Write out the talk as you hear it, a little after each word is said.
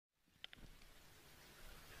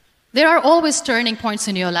There are always turning points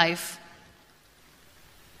in your life.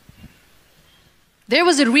 There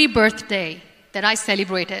was a rebirth day that I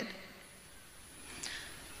celebrated.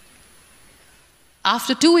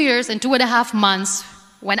 After 2 years and 2.5 months,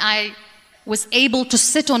 when I was able to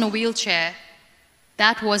sit on a wheelchair,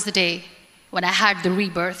 that was the day when I had the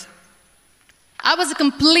rebirth. I was a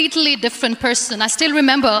completely different person. I still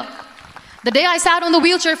remember the day I sat on the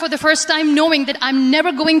wheelchair for the first time, knowing that I'm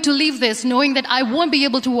never going to leave this, knowing that I won't be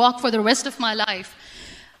able to walk for the rest of my life.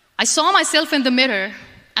 I saw myself in the mirror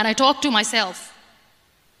and I talked to myself.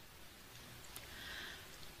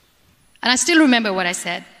 And I still remember what I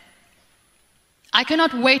said. I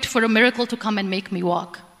cannot wait for a miracle to come and make me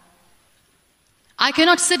walk. I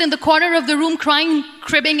cannot sit in the corner of the room crying,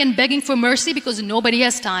 cribbing, and begging for mercy because nobody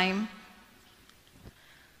has time.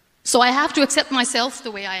 So I have to accept myself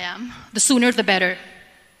the way I am. The sooner, the better.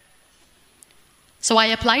 So I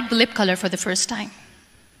applied the lip color for the first time.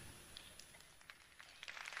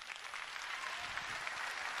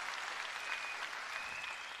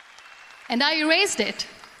 And I erased it.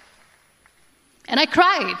 And I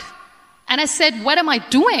cried. And I said, what am I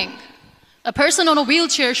doing? A person on a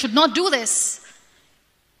wheelchair should not do this.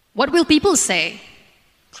 What will people say?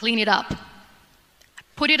 Clean it up.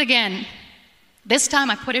 Put it again. This time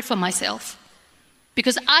I put it for myself.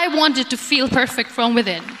 Because I wanted to feel perfect from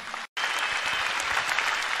within.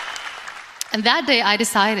 And that day I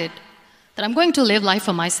decided that I'm going to live life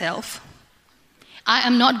for myself. I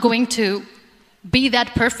am not going to be that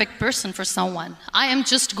perfect person for someone. I am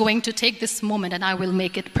just going to take this moment and I will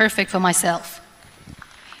make it perfect for myself.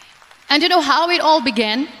 And you know how it all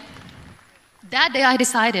began? That day I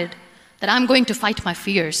decided that I'm going to fight my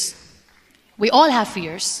fears. We all have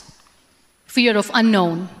fears. Fear of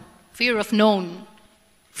unknown, fear of known,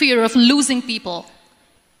 fear of losing people,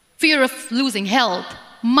 fear of losing health,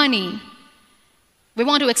 money. We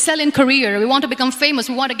want to excel in career, we want to become famous,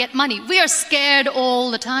 we want to get money. We are scared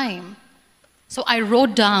all the time. So I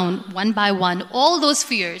wrote down one by one all those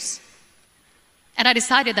fears. And I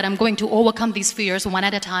decided that I'm going to overcome these fears one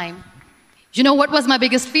at a time. You know what was my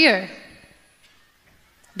biggest fear?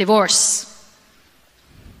 Divorce.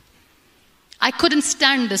 I couldn't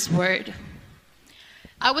stand this word.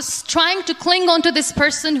 I was trying to cling on to this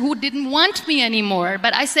person who didn't want me anymore,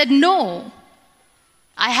 but I said no.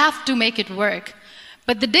 I have to make it work.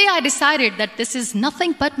 But the day I decided that this is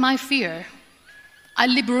nothing but my fear, I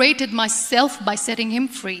liberated myself by setting him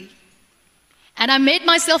free. And I made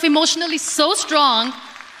myself emotionally so strong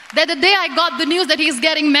that the day I got the news that he's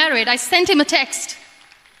getting married, I sent him a text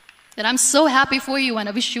that I'm so happy for you and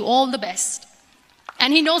I wish you all the best.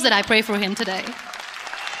 And he knows that I pray for him today.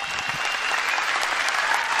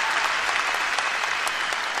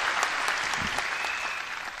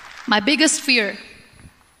 My biggest fear,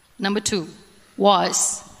 number 2,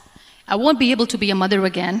 was I won't be able to be a mother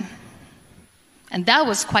again. And that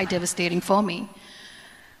was quite devastating for me.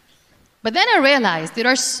 But then I realized there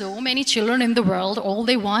are so many children in the world, all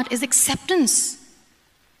they want is acceptance.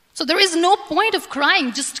 So there is no point of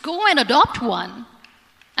crying, just go and adopt one.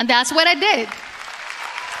 And that's what I did.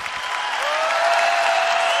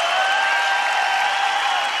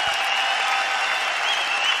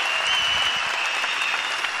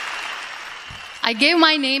 I gave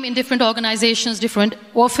my name in different organizations, different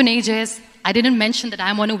orphanages. I didn't mention that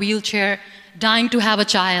I'm on a wheelchair, dying to have a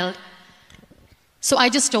child. So I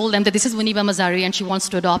just told them that this is Muniba Mazari and she wants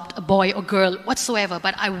to adopt a boy or girl, whatsoever,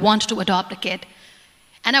 but I want to adopt a kid.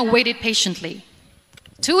 And I waited patiently.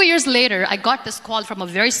 2 years later, I got this call from a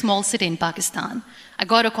very small city in Pakistan. I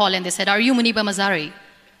got a call and they said, are you Muniba Mazari?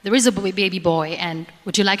 There is a baby boy and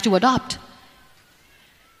would you like to adopt?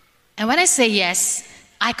 And when I say yes,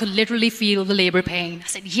 I could literally feel the labor pain. I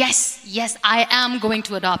said, yes, yes, I am going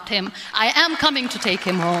to adopt him. I am coming to take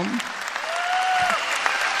him home.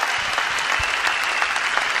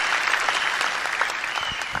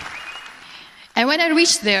 And when I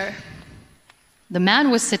reached there, the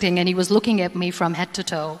man was sitting and he was looking at me from head to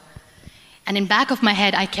toe. And in back of my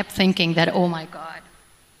head, I kept thinking that, oh my God,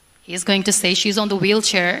 he's going to say she's on the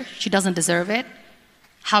wheelchair, she doesn't deserve it.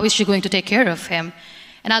 How is she going to take care of him?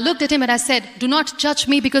 And I looked at him and I said, do not judge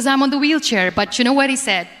me because I'm on the wheelchair. But you know what he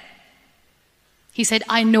said? He said,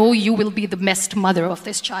 I know you will be the best mother of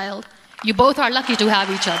this child. You both are lucky to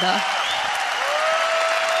have each other.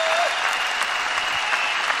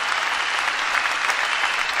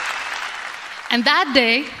 And that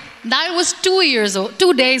day, I was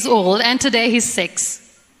 2 days old, and today he's 6.